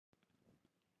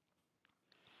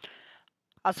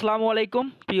আসসালামু আলাইকুম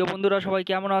প্রিয় বন্ধুরা, সবাই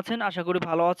কেমন আছেন? আশা করি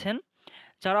ভালো আছেন।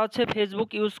 যারা ফেসবুক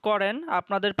ইউজ করেন,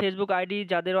 আপনাদের ফেসবুক আইডি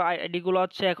যাদের আইডিগুলো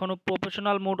এখনও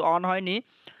প্রফেশনাল মুড অন হয়নি,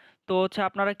 তো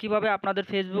আপনারা কিভাবে আপনাদের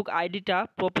ফেসবুক আইডিটা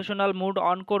প্রফেশনাল মুড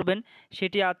অন করবেন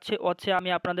সেটি আমি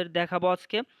আপনাদের দেখাবো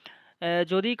আজকে।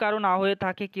 যদি কারো না হয়ে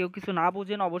থাকে, কেউ কিছু না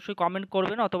বুঝেন, অবশ্যই কমেন্ট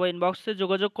করবেন অথবা ইনবক্সে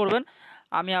যোগাযোগ করবেন।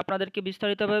 আমি আপনাদেরকে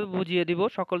বিস্তারিতভাবে বুঝিয়ে দিব,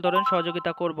 সকল ধরনের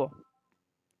সহযোগিতা করব।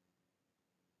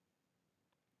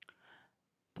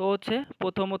 তো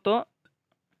প্রথমত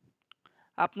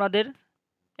আপনাদের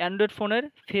অ্যান্ড্রয়েড ফোনের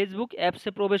ফেসবুক অ্যাপসে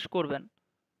প্রবেশ করবেন।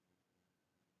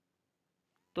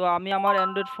 তো আমি আমার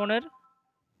অ্যান্ড্রয়েড ফোনের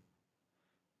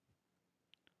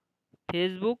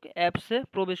ফেসবুক অ্যাপসে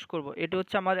প্রবেশ করব। এটি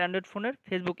আমার অ্যান্ড্রয়েড ফোনের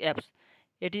ফেসবুক অ্যাপস,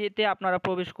 এটিতে আপনারা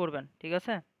প্রবেশ করবেন। ঠিক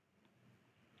আছে,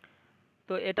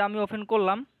 তো এটা আমি ওপেন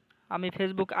করলাম। আমি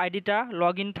ফেসবুক আইডিটা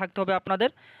লগ ইন থাকতে হবে আপনাদের।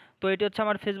 তো এটি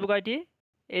আমার ফেসবুক আইডি,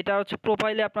 এটা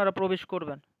প্রোফাইলে আপনারা প্রবেশ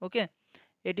করবেন। ওকে,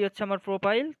 এটি আমার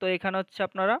প্রোফাইল। তো এখানে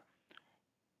আপনারা,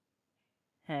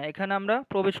 হ্যাঁ, এখানে আমরা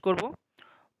প্রবেশ করব।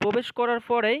 প্রবেশ করার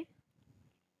পরেই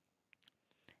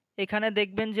এখানে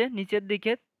দেখবেন যে নিচের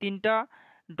দিকে তিনটা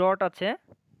ডট আছে,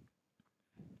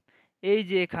 এই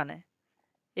যে এখানে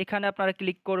এখানে আপনারা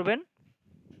ক্লিক করবেন।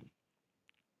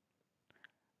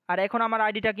 আর এখন আমার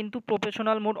আইডিটা কিন্তু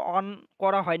প্রফেশনাল মোড অন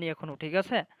করা হয়নি এখনও। ঠিক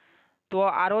আছে, তো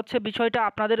আর বিষয়টা,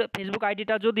 আপনাদের ফেসবুক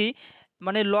আইডিটা যদি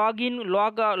মানে log in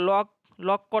log lock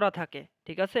lock করা থাকে,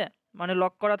 ঠিক আছে, মানে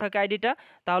লক করা থাকে আইডিটা,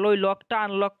 তাহলে ওই লকটা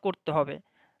আনলক করতে হবে।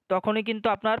 তখনই কিন্তু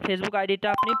আপনার ফেসবুক আইডিটা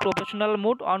আপনি প্রফেশনাল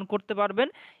মোড অন করতে পারবেন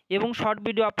এবং শর্ট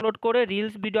ভিডিও আপলোড করে,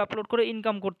 রিলস ভিডিও আপলোড করে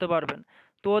ইনকাম করতে পারবেন।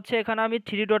 তো এখানে আমি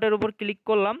থ্রি ডটের উপর ক্লিক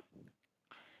করলাম।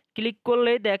 ক্লিক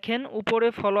করলেই দেখেন উপরে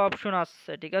ফলো অপশন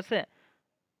আসছে। ঠিক আছে,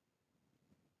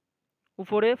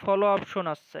 উপরে ফলো অপশন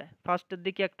আসছে, ফার্স্টের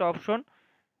দিকে একটা অপশন,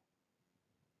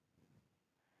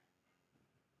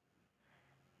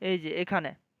 এই যে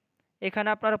এখানে এখানে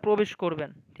আপনারা প্রবেশ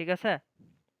করবেন। ঠিক আছে,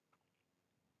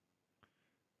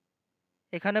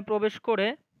 এখানে প্রবেশ করে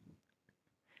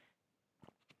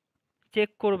চেক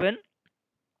করবেন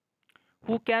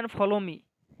হু ক্যান ফলো মি,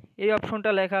 এই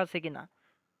অপশনটা লেখা আছে কিনা,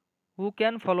 হু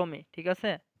ক্যান ফলো মি। ঠিক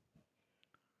আছে,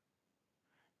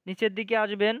 নিচের দিকে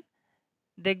আসবেন,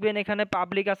 দেখবেন এখানে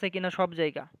পাবলিক আছে কিনা, সব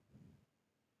জায়গা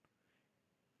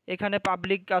এখানে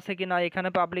পাবলিক আছে কিনা, এখানে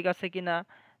পাবলিক আছে কিনা।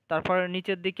 তারপর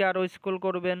নিচের দিকে আরও স্ক্রল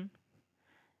করবেন,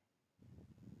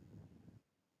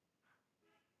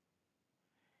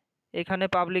 এখানে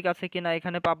পাবলিক আছে কিনা,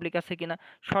 এখানে পাবলিক আছে কিনা।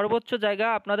 সর্বোচ্চ জায়গা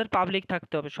আপনাদের পাবলিক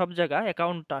থাকতে হবে, সব জায়গা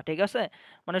অ্যাকাউন্টটা। ঠিক আছে,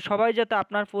 মানে সবাই যাতে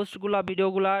আপনার পোস্টগুলা,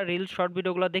 ভিডিওগুলা, রিল শর্ট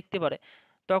ভিডিওগুলো দেখতে পারে,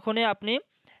 তখনই আপনি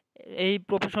এই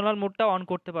প্রফেশনাল মোডটা অন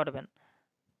করতে পারবেন।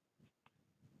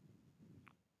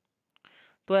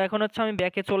 তো এখন আমি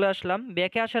ব্যাকে চলে আসলাম।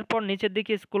 ব্যাকে আসার পর নিচের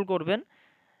দিকে স্ক্রল করবেন।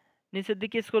 নিচের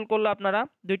দিকে স্ক্রল করলে আপনারা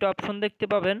দুইটা অপশন দেখতে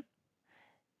পাবেন।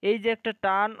 এই যে একটা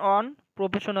টার্ন অন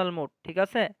প্রফেশনাল মোড, ঠিক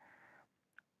আছে,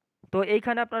 তো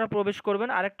এইখানে আপনারা প্রবেশ করবেন।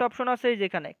 আরেকটা অপশন আছে এই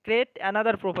যেখানে ক্রিয়েট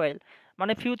অ্যানাদার প্রোফাইল,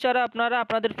 মানে ফিউচারে আপনারা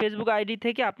আপনাদের ফেসবুক আইডি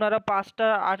থেকে আপনারা 5টা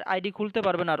আইডি খুলতে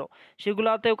পারবেন, আরও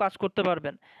সেগুলোতেও কাজ করতে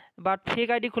পারবেন। বাট ফেক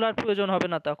আইডি খোলার প্রয়োজন হবে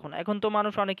না তখন। এখন তো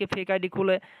মানুষ অনেকে ফেক আইডি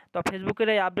খুলে। তো ফেসবুকের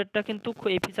এই আপডেটটা কিন্তু,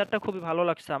 এই ফিচারটা খুবই ভালো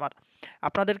লাগছে আমার।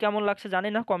 আপনাদের কেমন লাগছে জানি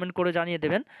না, কমেন্ট করে জানিয়ে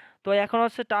দেবেন। তো এখন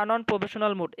টার্ন অন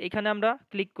প্রফেশনাল মোড, এখানে আমরা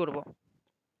ক্লিক করব।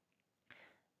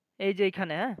 এই যে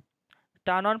এখানে, হ্যাঁ,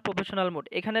 টার্ন অন প্রফেশনাল মোড,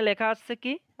 এখানে লেখা আছে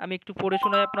কি, আমি একটু পড়ে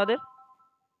শোনাই আপনাদের।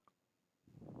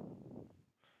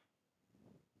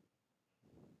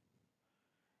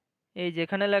 এই যে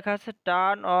এখানে লেখা আছে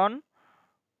টার্ন অন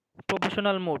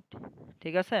প্রফেশনাল মোড।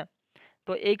 ঠিক আছে,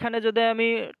 তো এইখানে যদি আমি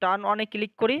টার্ন অনে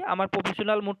ক্লিক করি, আমার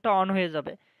প্রফেশনাল মোডটা অন হয়ে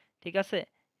যাবে। ঠিক আছে,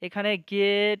 এখানে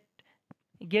gate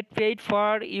gate paid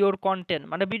for your content,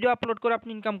 মানে ভিডিও আপলোড করে আপনি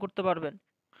ইনকাম করতে পারবেন।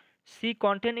 C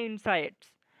content insights,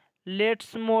 let's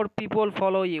more people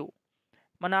follow you,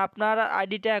 মানে আপনার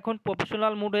আইডিটা এখন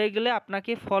প্রফেশনাল মুড হয়ে গেলে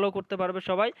আপনাকে ফলো করতে পারবে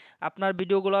সবাই। আপনার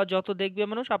ভিডিওগুলো যত দেখবে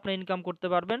মানুষ, আপনি ইনকাম করতে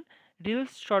পারবেন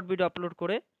রিলস শর্ট ভিডিও আপলোড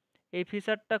করে। এই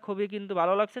ফিচারটা খুবই কিন্তু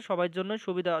ভালো লাগছে, সবার জন্যই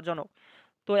সুবিধাজনক।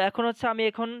 তো এখন আমি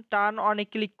এখন টার্ন অনে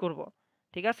ক্লিক করব।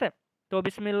 ঠিক আছে, তো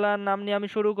বিসমিল্লাহর নাম নিয়ে আমি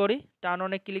শুরু করি, টার্ন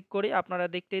অনে ক্লিক করি, আপনারা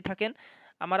দেখতেই থাকেন।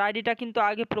 আমার আইডিটা কিন্তু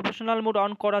আগে প্রফেশনাল মোড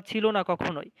অন করা ছিল না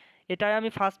কখনোই, এটাই আমি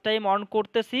ফার্স্ট টাইম অন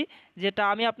করতেছি, যেটা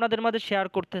আমি আপনাদের মাঝে শেয়ার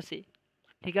করতেছি।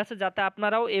 ঠিক আছে, যাতে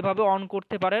আপনারাও এভাবে অন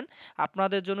করতে পারেন,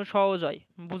 আপনাদের জন্য সহজ হয়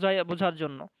বোঝার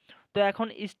জন্য। তো এখন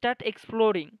স্টার্ট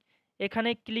এক্সপ্লোরিং, এখানে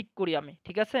ক্লিক করি আমি।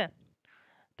 ঠিক আছে,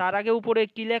 তার আগে উপরে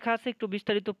কী লেখা আছে একটু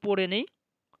বিস্তারিত পড়ে নেই,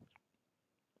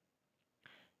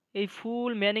 এই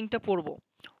ফুল মিনিংটা পড়ব।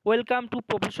 Welcome to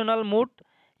professional mood,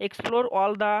 explore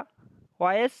all the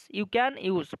OS you can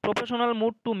use professional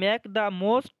mood to make the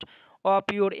most of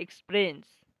your experience.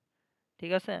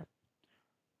 ঠিক আছে,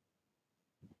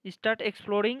 স্টার্ট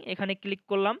এক্সপ্লোরিং এখানে ক্লিক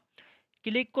করলাম।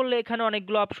 ক্লিক করলে এখানে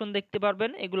অনেকগুলো অপশন দেখতে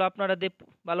পারবেন, এগুলো আপনারা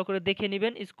ভালো করে দেখে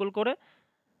নেবেন স্ক্রল করে।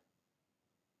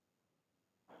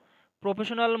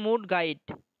 Professional mood guide,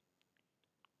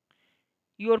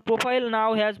 your profile now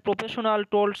has professional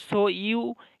tools so you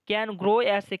can grow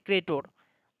as a creator.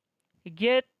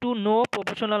 Get to know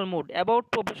professional mood, about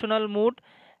professional mood,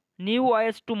 new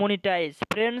ways to monetize,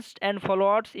 friends and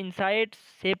followers, insights,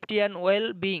 safety and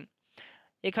well-being.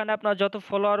 এখানে আপনার যত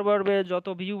follower বাড়বে, যত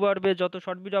view বাড়বে, যত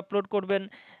short video upload করবেন,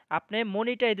 আপনি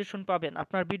monetization পাবেন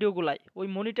আপনার ভিডিওগুলাই। ওই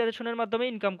মনিটাইজেশনের মাধ্যমে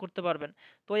ইনকাম করতে পারবেন।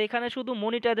 তো এখানে শুধু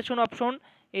মনিটাইজেশন অপশন,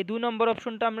 এই 2 নম্বর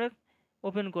অপশনটা আমরা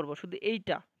ওপেন করব, শুধু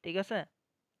এইটা। ঠিক আছে,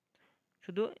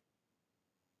 শুধু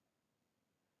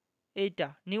এইটা,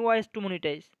 নিউ ওয়াইজ টু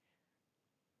মনিটাইজ।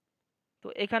 তো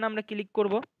এখানে আমরা ক্লিক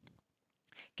করব।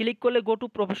 ক্লিক করলে গো টু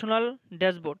প্রফেশনাল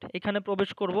ড্যাশবোর্ড, এখানে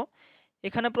প্রবেশ করব।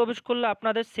 এখানে প্রবেশ করলে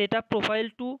আপনাদের set up profile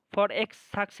two for x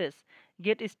success,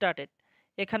 get started.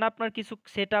 এখানে আপনার কিছু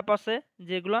সেট আপ আছে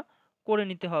যেগুলো করে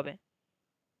নিতে হবে।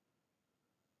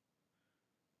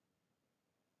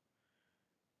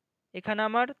 এখানে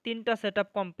আমার 3টা সেট আপ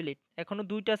কমপ্লিট, এখনও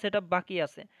 2টা সেট আপ বাকি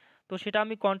আছে। তো সেটা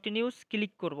আমি কন্টিনিউস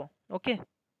ক্লিক করব। ওকে,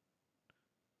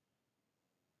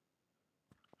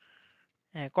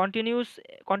 হ্যাঁ,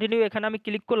 কন্টিনিউ এখানে আমি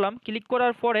ক্লিক করলাম। ক্লিক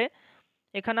করার পরে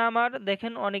এখানে আমার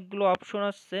দেখেন অনেকগুলো অপশন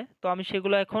আসছে, তো আমি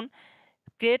সেগুলো এখন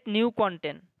ক্রিয়েট নিউ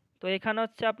কন্টেন্ট। তো এখানে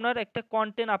হচ্ছে আপনার একটা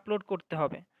কন্টেন্ট আপলোড করতে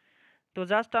হবে। তো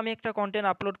জাস্ট আমি একটা কন্টেন্ট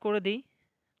আপলোড করে দিই।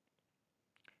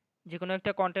 যে কোনো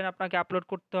একটা কন্টেন্ট আপনাকে আপলোড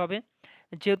করতে হবে,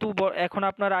 যেহেতু এখন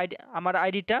আপনার আমার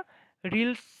আইডিটা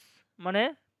রিলস মানে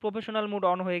প্রফেশনাল মুড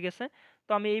অন হয়ে গেছে।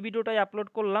 তো আমি এই ভিডিওটাই আপলোড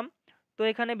করলাম। তো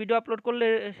এখানে ভিডিও আপলোড করলে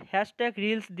হ্যাশট্যাগ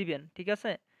রিলস দিবেন। ঠিক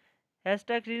আছে,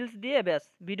 হ্যাশট্যাগ রিলস দিয়ে ব্যাস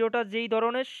ভিডিওটা যেই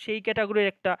ধরনের সেই ক্যাটাগরির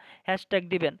একটা হ্যাশট্যাগ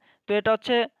দিবেন। তো এটা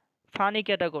হচ্ছে ফানি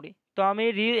ক্যাটাগরি। তো আমি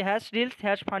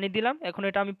রিলস ফানি দিলাম। এখন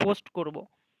এটা আমি পোস্ট করব।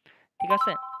 ঠিক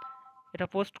আছে, এটা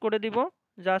পোস্ট করে দিব।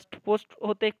 জাস্ট পোস্ট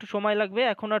হতে একটু সময় লাগবে।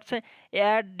 এখন হচ্ছে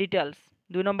অ্যাড ডিটেলস,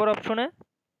 2 নম্বর অপশনে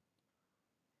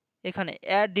এখানে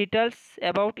add details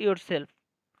about your self,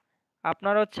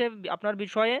 আপনার হচ্ছে আপনার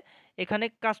বিষয়ে এখানে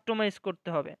কাস্টমাইজ করতে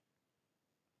হবে।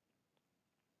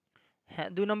 হ্যাঁ,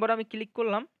 2 নম্বর আমি ক্লিক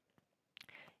করলাম,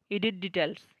 এডিট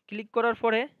ডিটেলস। ক্লিক করার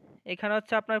পরে এখানে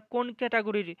হচ্ছে আপনার কোন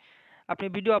ক্যাটাগরির আপনি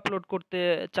ভিডিও আপলোড করতে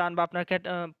চান, বা আপনার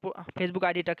ফেসবুক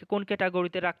আইডিটাকে কোন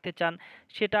ক্যাটাগরিতে রাখতে চান,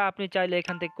 সেটা আপনি চাইলে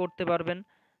এখান থেকে করতে পারবেন।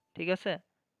 ঠিক আছে,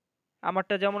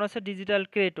 আমারটা যেমন আছে ডিজিটাল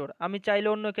ক্রিয়েটর, আমি চাইলে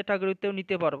অন্য ক্যাটাগরিতেও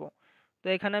নিতে পারবো। তো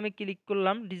এখানে আমি ক্লিক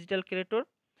করলাম ডিজিটাল ক্রিয়েটর।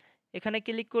 এখানে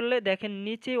ক্লিক করলে দেখেন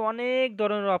নিচে অনেক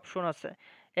ধরনের অপশন আছে,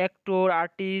 actor,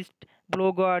 artist,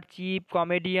 blogger, chip,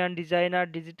 comedian, designer,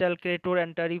 digital creator,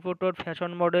 enter reporter,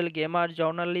 fashion model, gamer,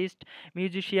 journalist,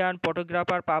 musician,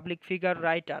 photographer, public figure,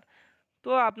 writer.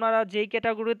 তো আপনারা যেই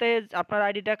ক্যাটাগরিতে আপনার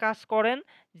আইডিটা কাজ করেন,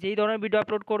 যেই ধরনের ভিডিও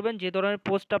আপলোড করবেন, যে ধরনের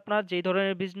পোস্ট আপনার, যেই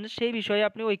ধরনের বিজনেস, সেই বিষয়ে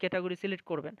আপনি ওই ক্যাটাগরি সিলেক্ট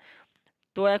করবেন।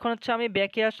 তো এখন হচ্ছে আমি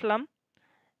ব্যাকে আসলাম।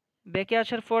 ব্যাকে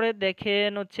আসার পরে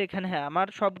দেখেন হচ্ছে এখানে হ্যাঁ আমার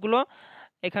সবগুলো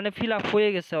এখানে ফিল আপ হয়ে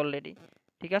গেছে অলরেডি।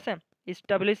 ঠিক আছে,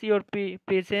 এস্টাবলিশ ইওর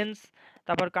প্রেজেন্স,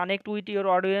 তারপর কানেক্ট উইথ ইওর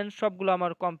অডিয়েন্স, সবগুলো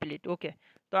আমার কমপ্লিট। ওকে,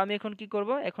 তো আমি এখন কি করব,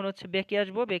 এখন হচ্ছে ব্যাকে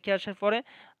আসবো। ব্যাকে আসার পরে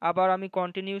আবার আমি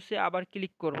কন্টিনিউসে আবার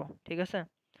ক্লিক করব। ঠিক আছে,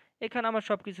 এখানে আমার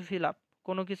সব কিছু ফিল আপ,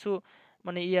 কোনো কিছু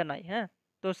মানে ইয়ে নাই। হ্যাঁ,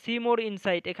 তো সি মোর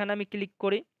ইনসাইট এখানে আমি ক্লিক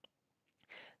করি।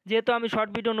 যেহেতু আমি শর্ট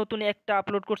ভিডিও নতুন একটা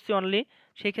আপলোড করছি অনলি,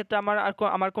 সেই ক্ষেত্রে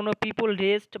আমার কোনো পিপল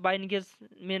রেস্ট বা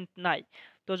এনগেজমেন্ট নাই।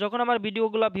 তো যখন আমার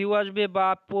ভিডিওগুলো ভিউ আসবে বা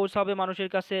পোস্ট হবে মানুষের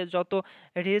কাছে, যত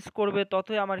রেস করবে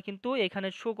ততই আমার কিন্তু এখানে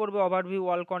শো করবে ওভারভিউ,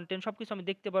 অল কন্টেন্ট, সব কিছু আমি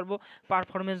দেখতে পারবো,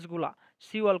 পারফরমেন্সগুলা,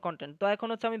 সি অল কন্টেন্ট। তো এখন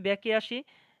হচ্ছে আমি ব্যাকে আসি।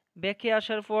 ব্যাকে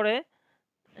আসার পরে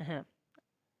হ্যাঁ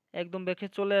একদম ব্যাকে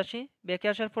চলে আসি। ব্যাকে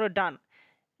আসার পরে ডান।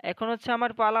 এখন হচ্ছে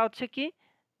আমার পালা হচ্ছে কি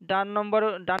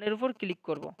ডানের উপর ক্লিক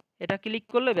করব। এটা ক্লিক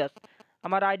করলে ব্যাস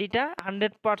আমার আইডিটা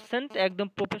 100% একদম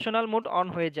প্রফেশনাল মোড অন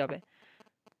হয়ে যাবে।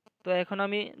 তো এখন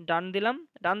আমি ডান দিলাম।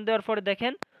 ডান দেওয়ার পরে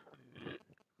দেখেন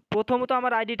প্রথমত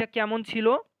আমার আইডিটা কেমন ছিল।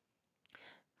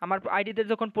 আমার আইডিতে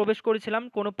যখন প্রবেশ করেছিলাম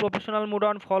কোনো প্রফেশনাল মোড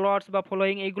অন, ফলোয়ার্স বা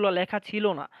ফলোয়িং এইগুলো লেখা ছিল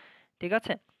না। ঠিক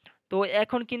আছে, তো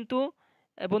এখন কিন্তু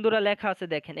বন্ধুরা লেখা আছে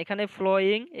দেখেন এখানে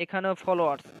ফলোয়িং, এখানে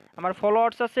ফলোয়ার্স। আমার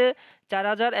ফলোয়ার্স আছে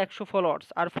 4100 ফলোয়ার্স,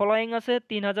 আর ফলোয়িং আছে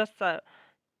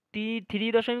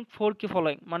 3.4K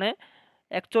ফলোয়িং, মানে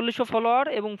 4100 ফলোয়ার,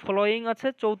 এবং ফলোয়িং আছে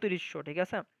 3400। ঠিক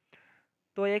আছে,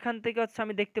 তো এখান থেকে হচ্ছে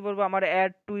আমি দেখতে পারবো আমার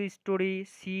add to story,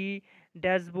 C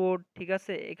dashboard. ঠিক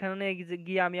আছে, এখানে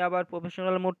গিয়ে আমি আবার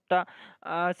প্রফেশনাল মোডটা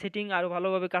সেটিং আরও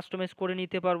ভালোভাবে কাস্টমাইজ করে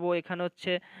নিতে পারবো। এখানে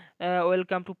হচ্ছে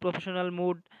welcome to professional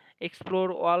mode, explore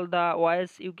all the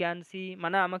OS you can see,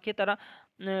 মানে আমাকে তারা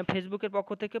ফেসবুকের পক্ষ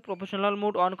থেকে প্রফেশনাল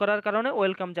মোড অন করার কারণে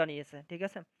ওয়েলকাম জানিয়েছে। ঠিক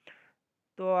আছে,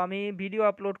 তো আমি ভিডিও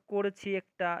আপলোড করেছি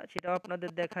একটা, সেটাও আপনাদের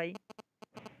দেখাই।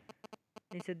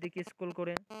 নিচের দিকে স্ক্রল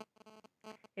করে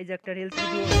এই যে একটা রিলস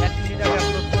ভিডিও 1 মিনিট আগে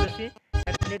আপলোড করেছি,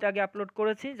 1 মিনিট আগে আপলোড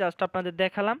করেছি, জাস্ট আপনাদের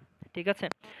দেখালাম। ঠিক আছে,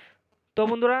 তো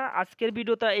বন্ধুরা আজকের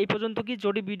ভিডিওটা এই পর্যন্ত। কি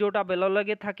যদি ভিডিওটা ভালো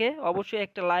লাগে থাকে অবশ্যই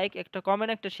একটা লাইক, একটা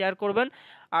কমেন্ট, একটা শেয়ার করবেন।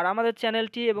 আর আমাদের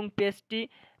চ্যানেলটি এবং পেজটি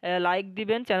লাইক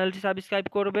দিবেন, চ্যানেলটি সাবস্ক্রাইব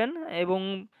করবেন এবং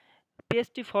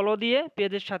পেজটি ফলো দিয়ে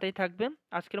পেজের সাথেই থাকবেন।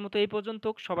 আজকের মতো এই পর্যন্ত,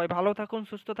 সবাই ভালো থাকুন,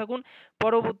 সুস্থ থাকুন।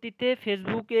 পরবর্তীতে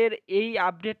ফেসবুকের এই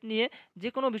আপডেট নিয়ে যে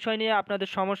কোনো বিষয় নিয়ে আপনাদের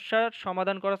সমস্যার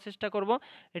সমাধান করার চেষ্টা করব।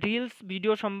 রিলস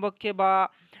ভিডিও সম্পর্কে বা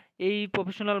এই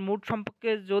প্রফেশনাল মুড সম্পর্কে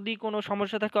যদি কোনো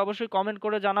সমস্যা থাকে অবশ্যই কমেন্ট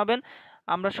করে জানাবেন।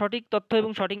 আমরা সঠিক তথ্য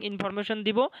এবং সঠিক ইনফরমেশন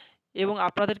দিব এবং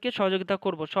আপনাদেরকে সহযোগিতা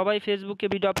করব। সবাই ফেসবুকে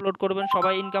ভিডিও আপলোড করবেন,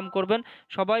 সবাই ইনকাম করবেন,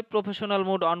 সবাই প্রফেশনাল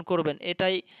মুড অন করবেন,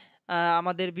 এটাই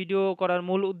আমাদের ভিডিও করার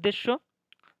মূল উদ্দেশ্য।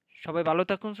 সবাই ভালো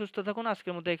থাকুন, সুস্থ থাকুন।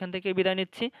 আজকের মতো এখান থেকে বিদায়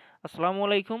নিচ্ছি। আসসালামু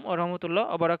আলাইকুম ওয়া রাহমাতুল্লাহি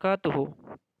ওয়া বারাকাতুহু।